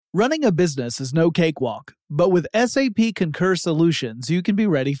Running a business is no cakewalk, but with SAP Concur Solutions, you can be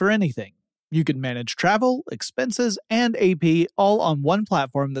ready for anything. You can manage travel, expenses, and AP all on one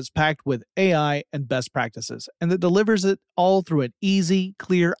platform that's packed with AI and best practices, and that delivers it all through an easy,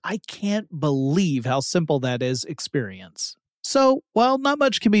 clear, I can't believe how simple that is experience. So, while not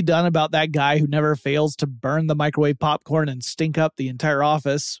much can be done about that guy who never fails to burn the microwave popcorn and stink up the entire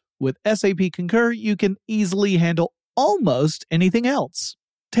office, with SAP Concur, you can easily handle almost anything else.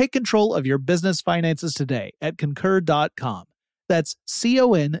 Take control of your business finances today at Concur.com. That's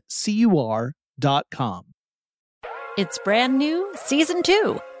CONCUR.com. It's brand new, Season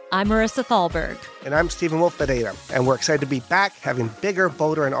 2. I'm Marissa Thalberg. And I'm Stephen Wolf Pereira, and we're excited to be back having bigger,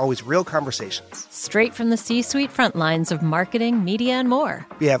 bolder, and always real conversations. Straight from the C-suite front lines of marketing, media, and more.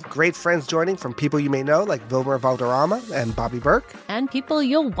 We have great friends joining from people you may know, like Wilmer Valderrama and Bobby Burke. And people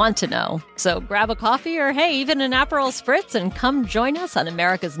you'll want to know. So grab a coffee or, hey, even an Aperol Spritz and come join us on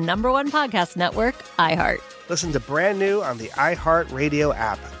America's #1 podcast network, iHeart. Listen to Brand New on the iHeart Radio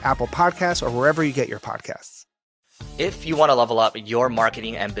app, Apple Podcasts, or wherever you get your podcasts. If you want to level up your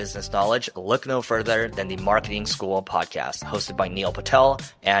marketing and business knowledge, look no further than the Marketing School podcast, hosted by Neil Patel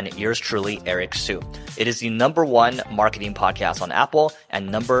and yours truly, Eric Su. It is the #1 marketing podcast on Apple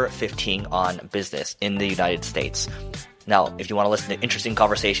and number 15 on business in the United States. Now, if you want to listen to interesting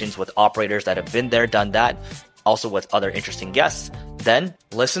conversations with operators that have been there, done that, also with other interesting guests, then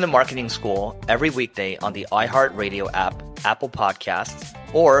listen to Marketing School every weekday on the iHeartRadio app, Apple Podcasts,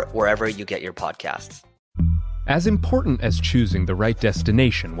 or wherever you get your podcasts. As important as choosing the right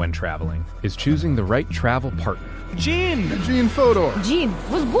destination when traveling is choosing the right travel partner. Gene Fodor. Gene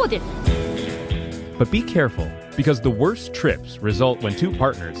was good. But be careful, because the worst trips result when two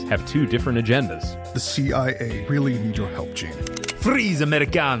partners have two different agendas. The CIA really need your help, Gene. Freeze,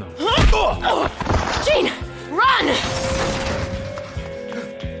 Americano. Gene, run!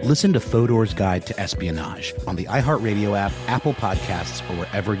 Listen to Fodor's Guide to Espionage on the iHeartRadio app, Apple Podcasts, or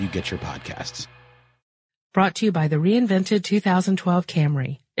wherever you get your podcasts. Brought to you by the reinvented 2012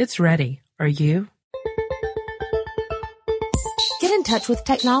 Camry. It's ready. Are you? Get in touch with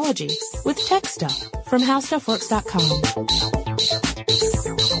technology with Tech Stuff from HowStuffWorks.com.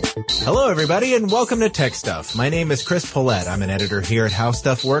 Hello, everybody, and welcome to Tech Stuff. My name is Chris Pollette. I'm an editor here at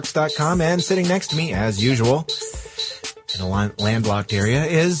HowStuffWorks.com, and sitting next to me, as usual, in a landlocked area,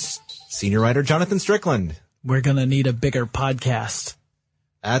 is senior writer Jonathan Strickland. We're going to need a bigger podcast.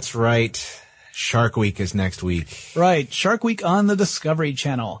 That's right. Shark Week is next week. Right. Shark Week on the Discovery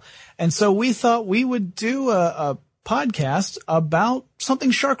Channel. And so we thought we would do a podcast about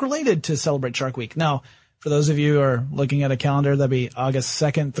something shark related to celebrate Shark Week. Now, for those of you who are looking at a calendar, that'd be August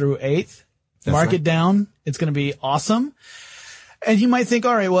 2nd through 8th. Mark it down. It's going to be awesome. And you might think,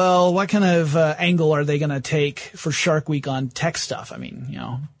 all right, well, what kind of angle are they going to take for Shark Week on tech stuff? I mean, you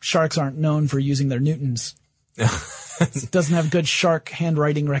know, sharks aren't known for using their Newtons. It doesn't have good shark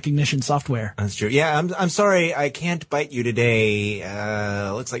handwriting recognition software. That's true. Yeah, I'm sorry, I can't bite you today.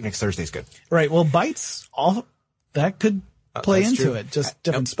 Looks like next Thursday's good. Right. Well, bites, all that could play into true. It, just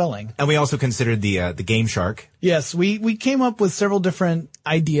different spelling. And we also considered the Game Shark. Yes, we came up with several different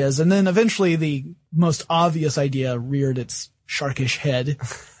ideas, and then eventually the most obvious idea reared its sharkish head.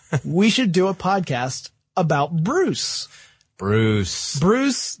 We should do a podcast about Bruce.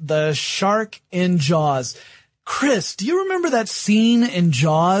 Bruce, the shark in Jaws. Chris, do you remember that scene in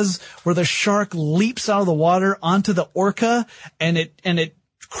Jaws where the shark leaps out of the water onto the orca and it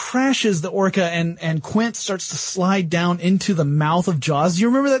crashes the orca and Quint starts to slide down into the mouth of Jaws? Do you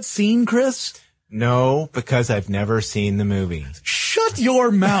remember that scene, Chris? No, because I've never seen the movie. Shut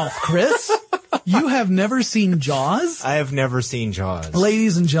your mouth, Chris. You have never seen Jaws? I have never seen Jaws.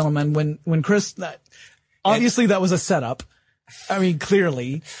 Ladies and gentlemen, when Chris, obviously that was a setup. I mean,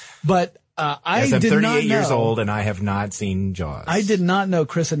 clearly, but I did not know. I'm 38 years old and I have not seen Jaws. I did not know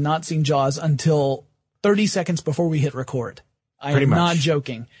Chris had not seen Jaws until 30 seconds before we hit record. I am not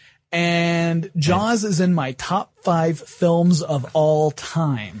joking. And Jaws is in my top 5 films of all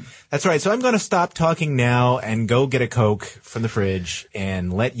time. That's right. So I'm going to stop talking now and go get a Coke from the fridge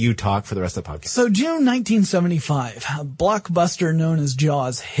and let you talk for the rest of the podcast. So June 1975, a blockbuster known as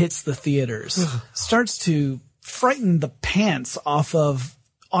Jaws hits the theaters, starts to frighten the pants off of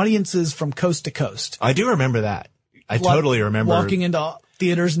audiences from coast to coast. I do remember that. I totally remember walking into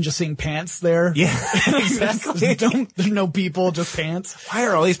theaters and just seeing pants there. Yeah, exactly. There's no people, just pants. Why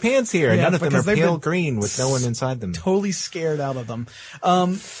are all these pants here? Yeah, none of them are pale green with no one inside them. Totally scared out of them.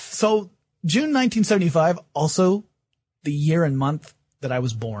 So June 1975, also the year and month that I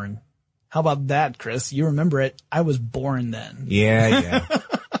was born. How about that, Chris? You remember it. I was born then. Yeah.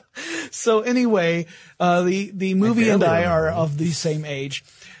 So anyway, the movie and I are of the same age.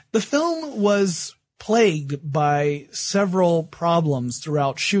 The film was plagued by several problems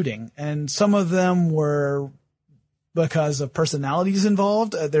throughout shooting, and some of them were because of personalities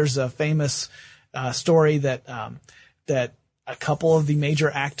involved. There's a famous story that a couple of the major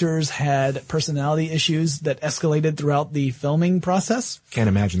actors had personality issues that escalated throughout the filming process. Can't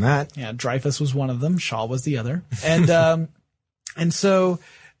imagine that. Yeah, Dreyfuss was one of them. Shaw was the other. And so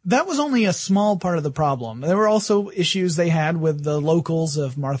that was only a small part of the problem. There were also issues they had with the locals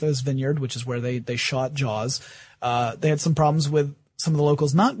of Martha's Vineyard, which is where they shot Jaws. They had some problems with some of the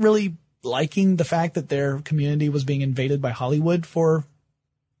locals not really liking the fact that their community was being invaded by Hollywood for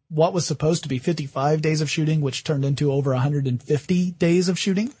what was supposed to be 55 days of shooting, which turned into over 150 days of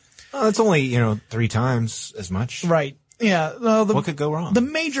shooting. Oh, that's only, 3 times as much. Right. Yeah. What could go wrong? The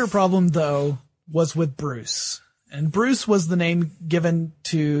major problem, though, was with Bruce. And Bruce was the name given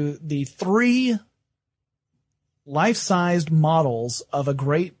to the 3 life-sized models of a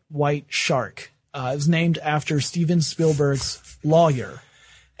great white shark. It was named after Steven Spielberg's lawyer.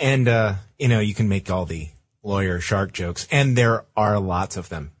 And, you can make all the lawyer shark jokes, and there are lots of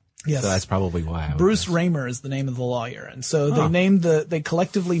them. Yes. So that's probably why. Bruce Raymer is the name of the lawyer. And so they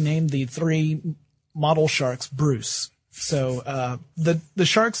collectively named the 3 model sharks Bruce. So, the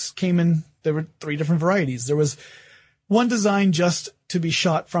sharks came in, there were 3 different varieties. There was one designed just to be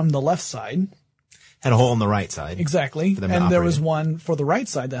shot from the left side. Had a hole in the right side. Exactly. And there was one for the right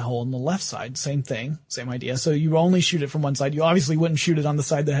side, that hole in the left side. Same thing. Same idea. So you only shoot it from one side. You obviously wouldn't shoot it on the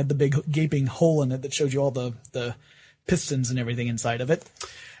side that had the big gaping hole in it that showed you all the pistons and everything inside of it.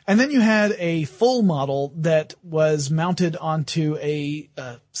 And then you had a full model that was mounted onto a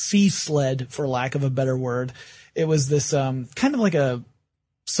sea sled, for lack of a better word. It was this kind of like a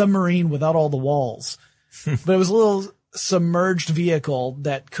submarine without all the walls. But it was a little submerged vehicle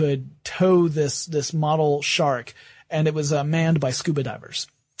that could tow this model shark, and it was manned by scuba divers.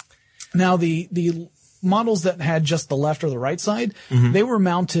 Now, the models that had just the left or the right side, they were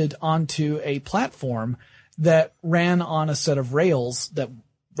mounted onto a platform that ran on a set of rails that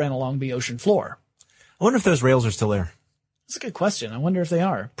ran along the ocean floor. I wonder if those rails are still there. That's a good question. I wonder if they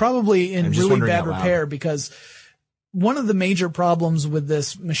are. Probably in really bad repair, because one of the major problems with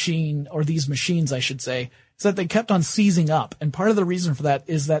this machine, or these machines, I should say, is that they kept on seizing up. And part of the reason for that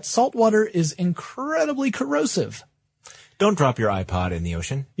is that salt water is incredibly corrosive. Don't drop your iPod in the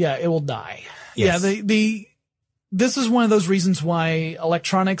ocean. Yeah, it will die. Yes. Yeah, this is one of those reasons why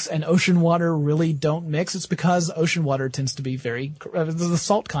electronics and ocean water really don't mix. It's because ocean water tends to be the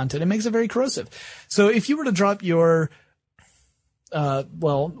salt content, it makes it very corrosive. So if you were to drop your, I'm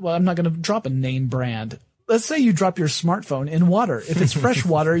not going to drop a name brand. Let's say you drop your smartphone in water. If it's fresh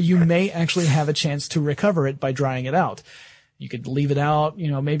water, you may actually have a chance to recover it by drying it out. You could leave it out,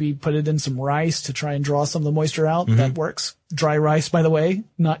 maybe put it in some rice to try and draw some of the moisture out. That works. Dry rice, by the way,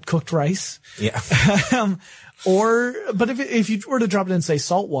 not cooked rice. Yeah. But if you were to drop it in, say,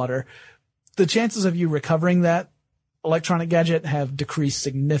 salt water, the chances of you recovering that electronic gadget have decreased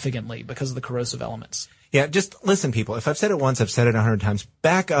significantly because of the corrosive elements. Yeah, just listen, people. If I've said it once, I've said it 100 times.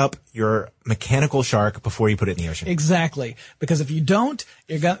 Back up your mechanical shark before you put it in the ocean. Exactly. Because if you don't,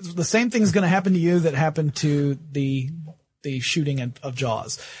 the same thing is going to happen to you that happened to the shooting of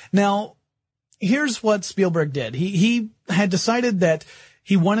Jaws. Now, here's what Spielberg did. He had decided that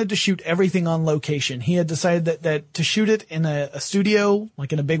he wanted to shoot everything on location. He had decided that to shoot it in a studio,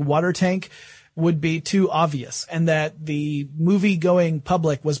 like in a big water tank, would be too obvious, and that the movie-going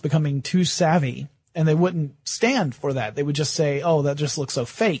public was becoming too savvy, and they wouldn't stand for that. They would just say, oh, that just looks so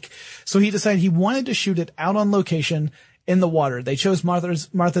fake. So he decided he wanted to shoot it out on location in the water. They chose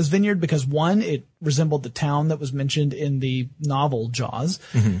Martha's Vineyard because, 1, it resembled the town that was mentioned in the novel Jaws,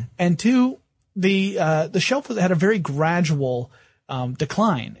 and 2, the shelf had a very gradual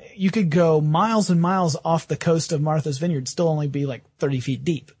decline. You could go miles and miles off the coast of Martha's Vineyard, still only be like 30 feet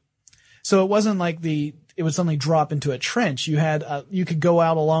deep. So it wasn't like it would suddenly drop into a trench. You could go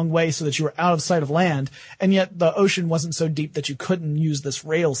out a long way so that you were out of sight of land, and yet the ocean wasn't so deep that you couldn't use this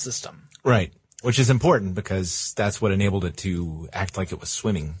rail system. Right. Which is important because that's what enabled it to act like it was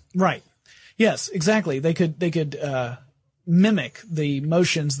swimming. Right. Yes, exactly. They could mimic the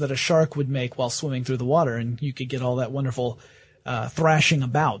motions that a shark would make while swimming through the water, and you could get all that wonderful thrashing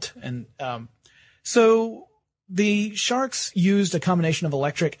about. And so the sharks used a combination of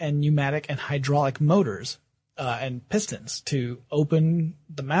electric and pneumatic and hydraulic motors and pistons to open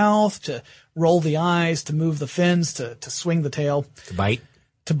the mouth, to roll the eyes, to move the fins, to swing the tail. To bite.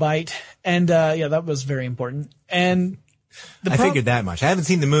 And that was very important. And I figured that much. I haven't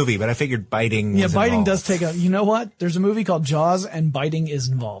seen the movie, but I figured biting was biting involved. does take you know what? There's a movie called Jaws, and biting is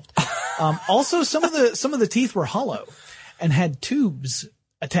involved. Also, some of the teeth were hollow and had tubes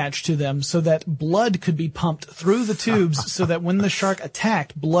attached to them so that blood could be pumped through the tubes so that when the shark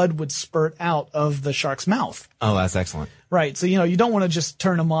attacked, blood would spurt out of the shark's mouth. Oh, that's excellent. Right. So, you don't want to just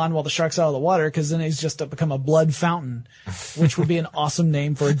turn him on while the shark's out of the water, because then he's just become a blood fountain, which would be an awesome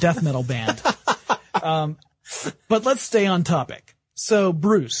name for a death metal band. But let's stay on topic. So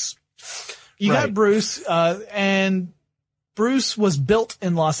Bruce, you got Bruce, and Bruce was built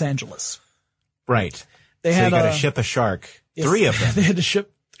in Los Angeles. Right. They so had you got to ship a shark. Yes, 3 of them. They had to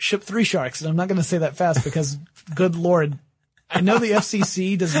ship 3 sharks, and I'm not going to say that fast because, good Lord, I know the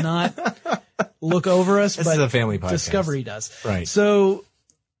FCC does not look over us, this but is a family podcast. Discovery does. Right. So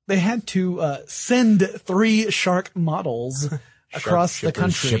they had to send 3 shark models across the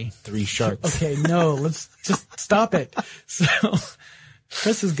country. Ship 3 sharks. Okay, no, let's just stop it. So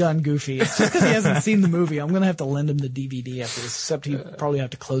Chris has gone goofy. It's just because he hasn't seen the movie. I'm going to have to lend him the DVD after this, except he probably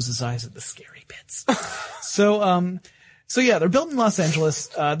have to close his eyes at the scary bits. So yeah, they're built in Los Angeles.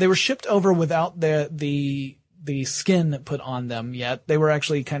 They were shipped over without the skin put on them yet. They were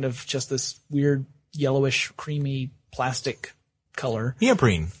actually kind of just this weird yellowish, creamy plastic color.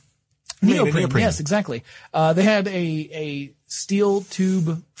 Neoprene. Yes, exactly. They had a steel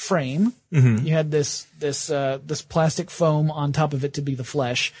tube frame. Mm-hmm. You had this plastic foam on top of it to be the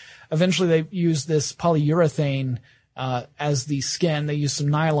flesh. Eventually they used this polyurethane, as the skin. They used some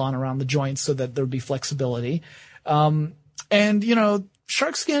nylon around the joints so that there would be flexibility. And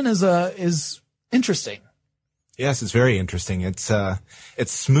shark skin is interesting. Yes, it's very interesting. It's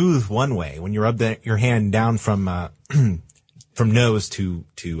smooth one way. When you rub your hand down from nose to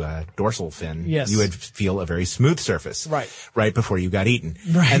dorsal fin, yes, you would feel a very smooth surface. Right before you got eaten.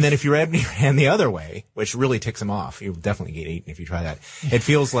 Right. And then if you rub your hand the other way, which really ticks them off, you'll definitely get eaten if you try that. It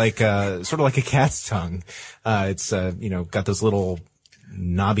feels like, sort of like a cat's tongue. It's, got those little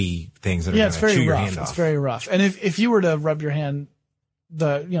knobby things that are going to chew your hand off. It's very rough. And if you were to rub your hand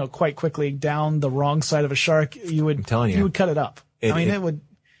quite quickly down the wrong side of a shark, you would cut it up. It would,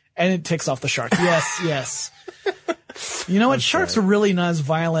 and it ticks off the shark. Yes. You know what? Sharks are really not as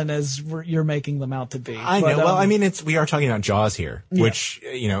violent as you're making them out to be. I know. Well, we are talking about Jaws here, which,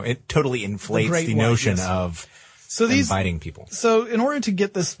 it totally inflates the notion of biting people. So in order to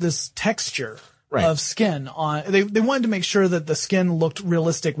get this texture of skin on, they wanted to make sure that the skin looked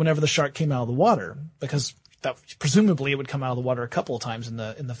realistic whenever the shark came out of the water, because that presumably it would come out of the water a couple of times in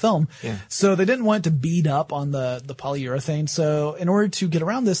the film. Yeah. So they didn't want it to bead up on the polyurethane. So in order to get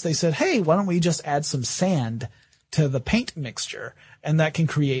around this, they said, hey, why don't we just add some sand to the paint mixture, and that can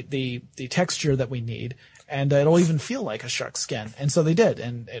create the texture that we need, and it'll even feel like a shark skin. And so they did,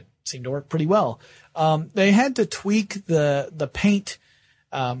 and it seemed to work pretty well. They had to tweak the paint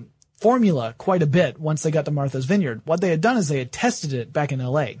formula quite a bit once they got to Martha's Vineyard. What they had done is they had tested it back in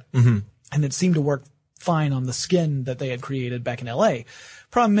LA, mm-hmm. and it seemed to work fine on the skin that they had created back in LA.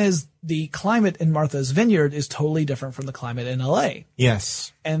 Problem is, the climate in Martha's Vineyard is totally different from the climate in LA.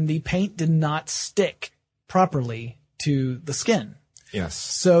 Yes. And the paint did not stick properly to the skin. Yes.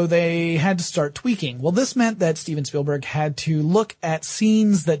 So they had to start tweaking. Well, this meant that Steven Spielberg had to look at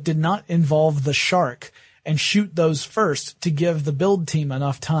scenes that did not involve the shark and shoot those first to give the build team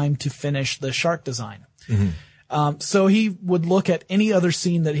enough time to finish the shark design. Mm-hmm. So he would look at any other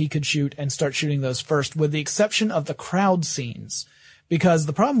scene that he could shoot and start shooting those first, with the exception of the crowd scenes. Because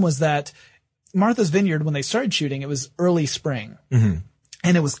the problem was that Martha's Vineyard, when they started shooting, it was early spring. Mm-hmm.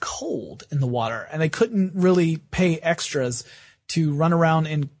 And it was cold in the water, and they couldn't really pay extras to run around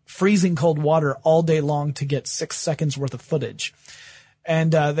in freezing cold water all day long to get 6 seconds worth of footage.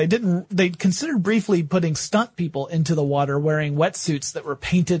 And they considered briefly putting stunt people into the water wearing wetsuits that were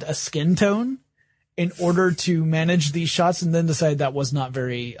painted a skin tone in order to manage these shots, and then decided that was not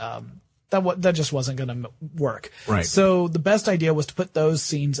very that just wasn't going to work. Right. So the best idea was to put those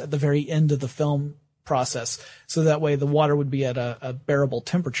scenes at the very end of the film process, so that way the water would be at a bearable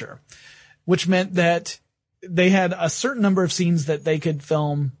temperature, which meant that they had a certain number of scenes that they could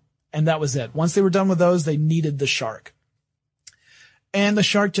film, and that was it. Once they were done with those, they needed the shark. And the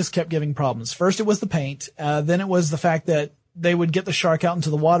shark just kept giving problems. First it was the paint, then it was the fact that they would get the shark out into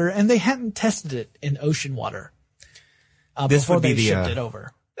the water, and they hadn't tested it in ocean water before they shipped it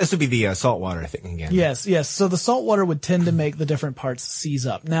over. This would be the saltwater thing again. Yes. So the salt water would tend to make the different parts seize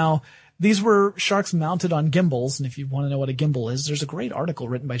up. Now, these were sharks mounted on gimbals, and if you want to know what a gimbal is, there's a great article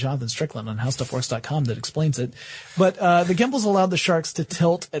written by Jonathan Strickland on HowStuffWorks.com that explains it. But the gimbals allowed the sharks to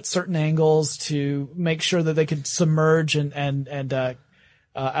tilt at certain angles to make sure that they could submerge and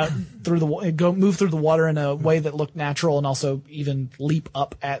out through move through the water in a way that looked natural, and also even leap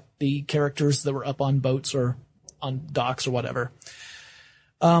up at the characters that were up on boats or on docks or whatever.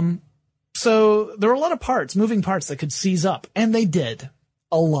 So there were a lot of moving parts that could seize up, and they did.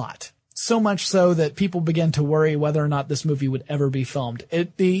 a lot. So much so that people began to worry whether or not this movie would ever be filmed.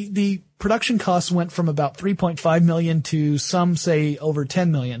 The production costs went from about $3.5 million to some say over $10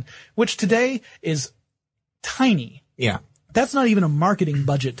 million, which today is tiny. Yeah. That's not even a marketing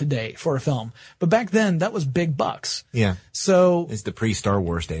budget today for a film. But back then, that was big bucks. Yeah. So it's the pre-Star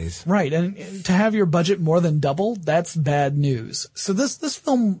Wars days. Right. And to have your budget more than double, that's bad news. So this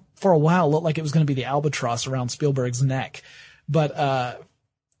film for a while looked like it was going to be the albatross around Spielberg's neck. But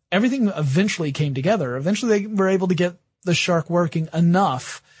everything eventually came together. Eventually they were able to get the shark working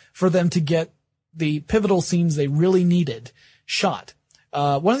enough for them to get the pivotal scenes they really needed shot.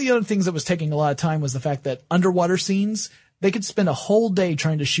 One of the other things that was taking a lot of time was the fact that underwater scenes, they could spend a whole day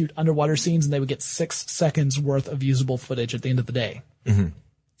trying to shoot underwater scenes and they would get 6 seconds worth of usable footage at the end of the day. Mm-hmm.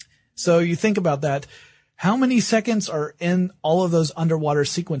 So you think about that. How many seconds are in all of those underwater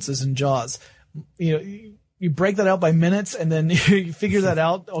sequences in Jaws? You break that out by minutes and then you figure that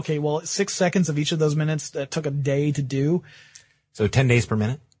out. Okay, well, 6 seconds of each of those minutes that took a day to do. So 10 days per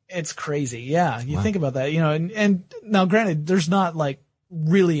minute? It's crazy. Yeah. You think about that, and now granted, there's not like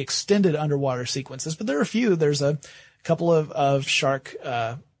really extended underwater sequences, but there are a few. There's a couple of shark,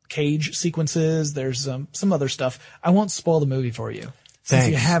 cage sequences. There's, some other stuff. I won't spoil the movie for you since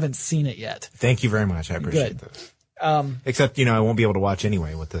you haven't seen it yet. Thank you very much. I appreciate that. Except, I won't be able to watch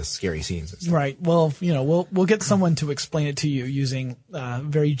anyway with the scary scenes and stuff. Right. Well, we'll get someone to explain it to you using,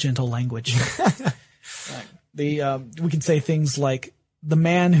 very gentle language. We can say things like, the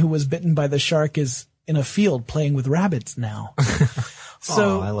man who was bitten by the shark is in a field playing with rabbits now.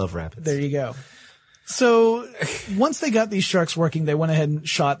 So I love rabbits. There you go. So once they got these sharks working, they went ahead and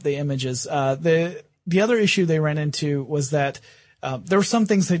shot the images. The other issue they ran into was that there were some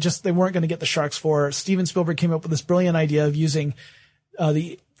things they weren't going to get the sharks for. Steven Spielberg came up with this brilliant idea of using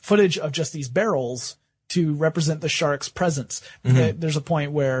the footage of just these barrels to represent the shark's presence. Mm-hmm. There's a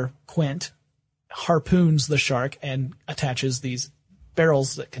point where Quint harpoons the shark and attaches these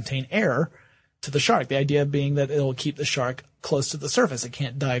barrels that contain air to the shark. The idea being that it'll keep the shark close to the surface. It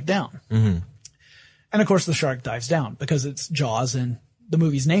can't dive down. Mm-hmm. And of course the shark dives down because it's Jaws and the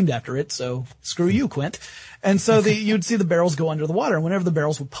movie's named after it. So screw you, Quint. And so you'd see the barrels go under the water. And whenever the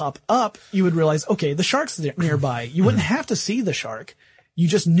barrels would pop up, you would realize, okay, the shark's nearby. You wouldn't have to see the shark. You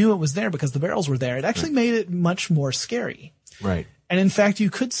just knew it was there because the barrels were there. It actually made it much more scary. Right. And in fact, you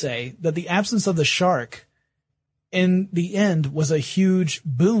could say that the absence of the shark in the end was a huge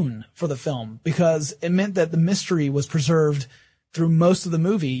boon for the film because it meant that the mystery was preserved through most of the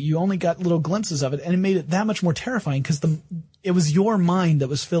movie. You only got little glimpses of it, and it made it that much more terrifying because it was your mind that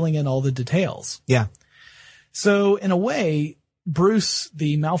was filling in all the details. Yeah. So in a way, Bruce,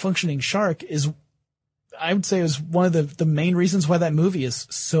 the malfunctioning shark, I would say is one of the main reasons why that movie is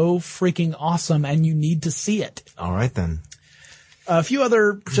so freaking awesome and you need to see it. All right then. A few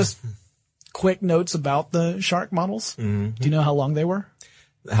other just quick notes about the shark models. Mm-hmm. Do you know how long they were?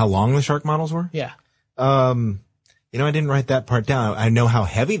 How long the shark models were? Yeah. I didn't write that part down. I know how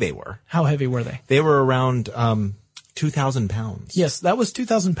heavy they were. How heavy were they? They were around 2,000 pounds. Yes, that was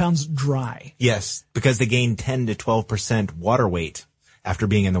 2,000 pounds dry. Yes, because they gained 10 to 12% water weight after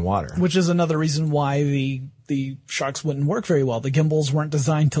being in the water. Which is another reason why the sharks wouldn't work very well. The gimbals weren't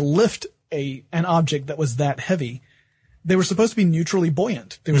designed to lift an object that was that heavy. They were supposed to be neutrally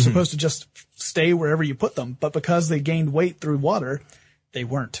buoyant. They were supposed to just stay wherever you put them. But because they gained weight through water, they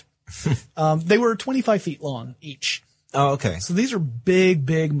weren't. They were 25 feet long each. Oh, okay. So these are big,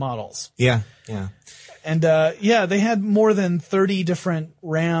 big models. Yeah, yeah. And, they had more than 30 different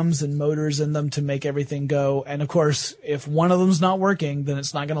rams and motors in them to make everything go. And of course, if one of them's not working, then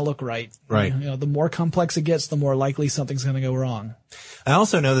it's not going to look right. Right. The more complex it gets, the more likely something's going to go wrong. I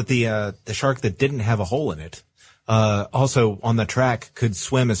also know that the shark that didn't have a hole in it, also on the track could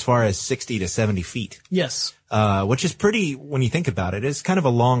swim as far as 60 to 70 feet. Yes. Which is pretty, when you think about it, it's kind of a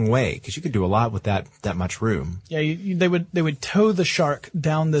long way because you could do a lot with that much room. Yeah. They would tow the shark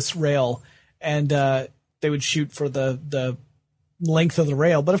down this rail and, they would shoot for the length of the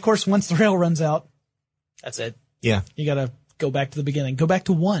rail. But of course, once the rail runs out, that's it. Yeah. You got to go back to the beginning, go back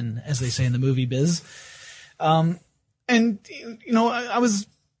to one, as they say in the movie biz. I was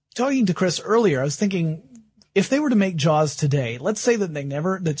talking to Chris earlier. I was thinking, if they were to make Jaws today, let's say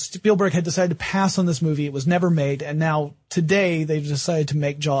that Spielberg had decided to pass on this movie. It was never made. And now today they've decided to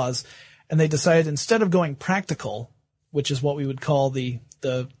make Jaws, and they decided instead of going practical, which is what we would call the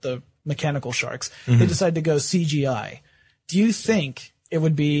mechanical sharks, they decided to go CGI. Do you think it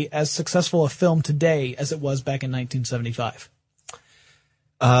would be as successful a film today as it was back in 1975?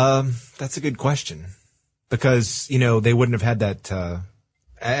 That's a good question because, they wouldn't have had that,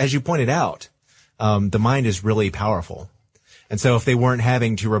 as you pointed out, the mind is really powerful. And so if they weren't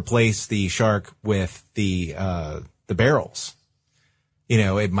having to replace the shark with the barrels,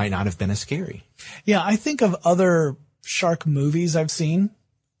 it might not have been as scary. Yeah, I think of other shark movies I've seen,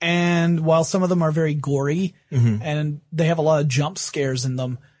 and while some of them are very gory and they have a lot of jump scares in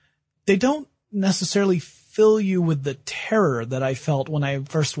them, they don't necessarily fill you with the terror that I felt when I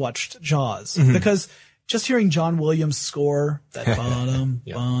first watched Jaws. Because just hearing John Williams' score, that bottom,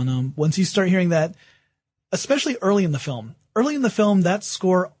 once you start hearing that, especially early in the film, that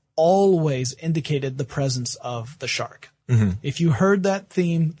score always indicated the presence of the shark. If you heard that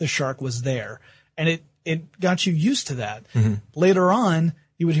theme, the shark was there. And it got you used to that. Later on,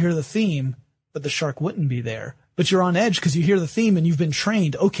 you would hear the theme, but the shark wouldn't be there. But you're on edge because you hear the theme and you've been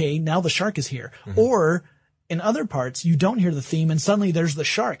trained. Okay, now the shark is here. Or in other parts, you don't hear the theme and suddenly there's the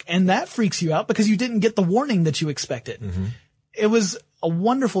shark. And that freaks you out because you didn't get the warning that you expected. It was a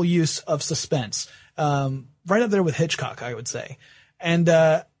wonderful use of suspense. Right up there with Hitchcock, I would say. And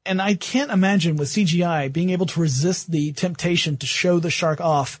I can't imagine with CGI being able to resist the temptation to show the shark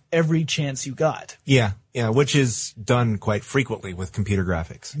off every chance you got. Yeah, which is done quite frequently with computer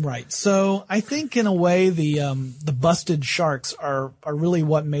graphics. Right. So I think in a way the busted sharks are really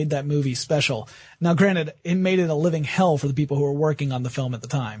what made that movie special. Now granted, it made it a living hell for the people who were working on the film at the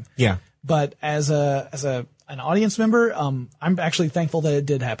time. Yeah. But as an audience member, I'm actually thankful that it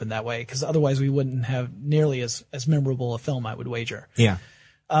did happen that way, because otherwise we wouldn't have nearly as memorable a film, I would wager. Yeah.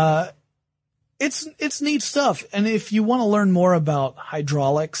 It's neat stuff. And if you want to learn more about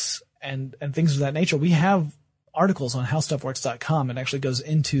hydraulics and things of that nature, we have articles on howstuffworks.com. It actually goes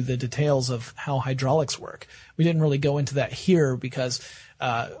into the details of how hydraulics work. We didn't really go into that here because,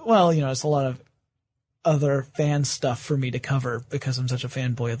 it's a lot of other fan stuff for me to cover because I'm such a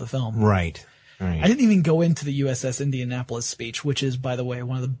fanboy of the film. Right. I didn't even go into the USS Indianapolis speech, which is, by the way,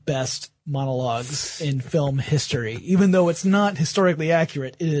 one of the best monologues in film history. Even though it's not historically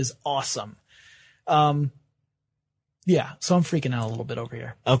accurate, it is awesome. So I'm freaking out a little bit over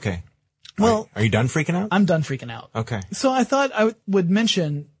here. Okay. Well, are you done freaking out? I'm done freaking out. Okay. So I thought I would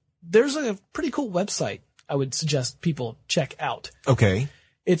mention there's a pretty cool website I would suggest people check out. Okay.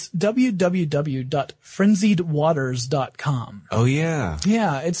 It's www.frenziedwaters.com. Oh, yeah.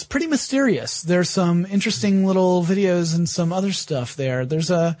 Yeah, it's pretty mysterious. There's some interesting little videos and some other stuff there. There's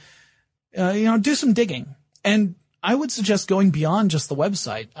do some digging. And I would suggest going beyond just the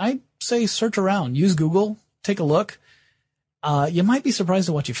website. I'd say search around, use Google, take a look. You might be surprised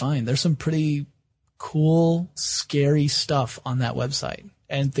at what you find. There's some pretty cool, scary stuff on that website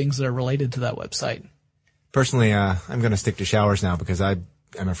and things that are related to that website. Personally, I'm going to stick to showers now because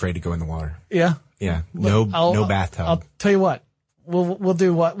I'm afraid to go in the water. Yeah. Yeah. No bathtub. I'll tell you what. We'll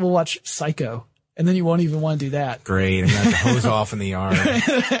watch Psycho, and then you won't even want to do that. Great. I'm going to have to hose off in the yard.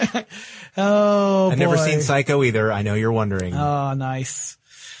 Oh, I've never seen Psycho either. I know you're wondering. Oh, nice.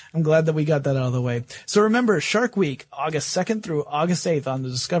 I'm glad that we got that out of the way. So remember, Shark Week, August 2nd through August 8th on the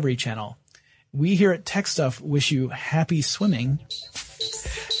Discovery Channel. We here at Tech Stuff wish you happy swimming.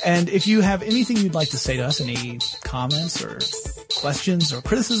 And if you have anything you'd like to say to us, any comments or questions or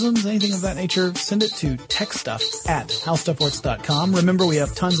criticisms, anything of that nature, send it to techstuff@howstuffworks.com. Remember, we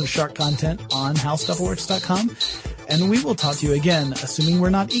have tons of shark content on howstuffworks.com. And we will talk to you again, assuming we're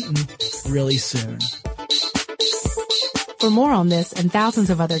not eaten, really soon. For more on this and thousands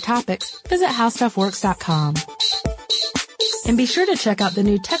of other topics, visit howstuffworks.com. And be sure to check out the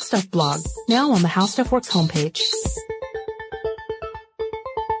new Tech Stuff blog, now on the How Stuff Works homepage.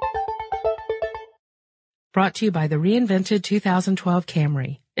 Brought to you by the reinvented 2012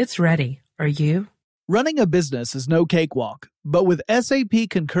 Camry. It's ready. Are you? Running a business is no cakewalk, but with SAP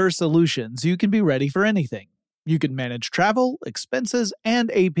Concur Solutions, you can be ready for anything. You can manage travel, expenses, and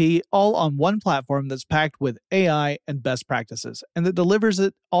AP all on one platform that's packed with AI and best practices, and that delivers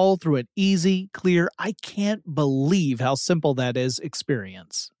it all through an easy, clear, I can't believe how simple that is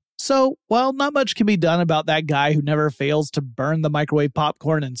experience. So, while not much can be done about that guy who never fails to burn the microwave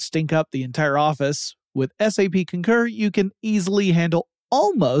popcorn and stink up the entire office, with SAP Concur, you can easily handle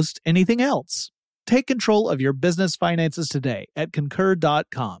almost anything else. Take control of your business finances today at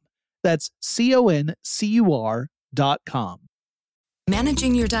Concur.com. That's CONCUR.com.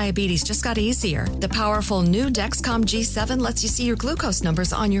 Managing your diabetes just got easier. The powerful new Dexcom G7 lets you see your glucose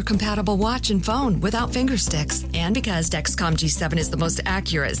numbers on your compatible watch and phone without finger sticks. And because Dexcom G7 is the most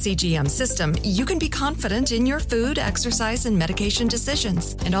accurate CGM system, you can be confident in your food, exercise, and medication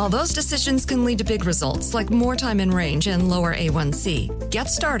decisions. And all those decisions can lead to big results, like more time in range and lower A1C. Get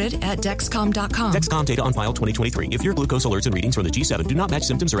started at Dexcom.com. Dexcom data on file 2023. If your glucose alerts and readings from the G7 do not match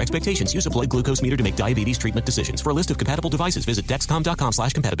symptoms or expectations, use a blood glucose meter to make diabetes treatment decisions. For a list of compatible devices, visit Dexcom.com/compatibility.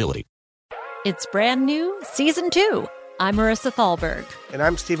 It's brand new, Season 2 I'm Marissa Thalberg. And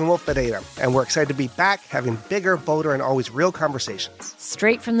I'm Stephen Wolf Bedeta, and we're excited to be back having bigger, bolder, and always real conversations.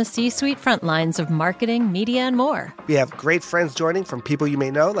 Straight from the C-suite front lines of marketing, media, and more. We have great friends joining from people you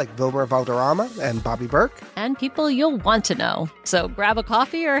may know, like Wilmer Valderrama and Bobby Burke. And people you'll want to know. So grab a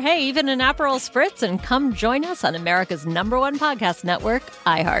coffee or, hey, even an Aperol Spritz and come join us on America's #1 podcast network,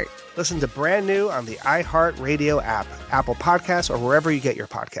 iHeart. Listen to Brand New on the iHeart Radio app, Apple Podcasts, or wherever you get your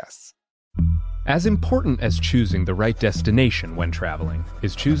podcasts. As important as choosing the right destination when traveling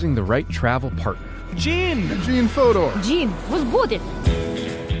is choosing the right travel partner. Gene Fodor. Gene, was будет?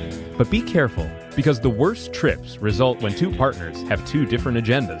 But be careful, because the worst trips result when two partners have two different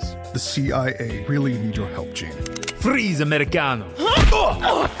agendas. The CIA really need your help, Gene. Freeze, Americano.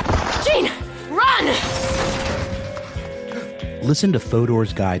 Gene, run! Listen to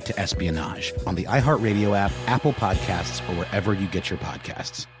Fodor's Guide to Espionage on the iHeartRadio app, Apple Podcasts, or wherever you get your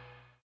podcasts.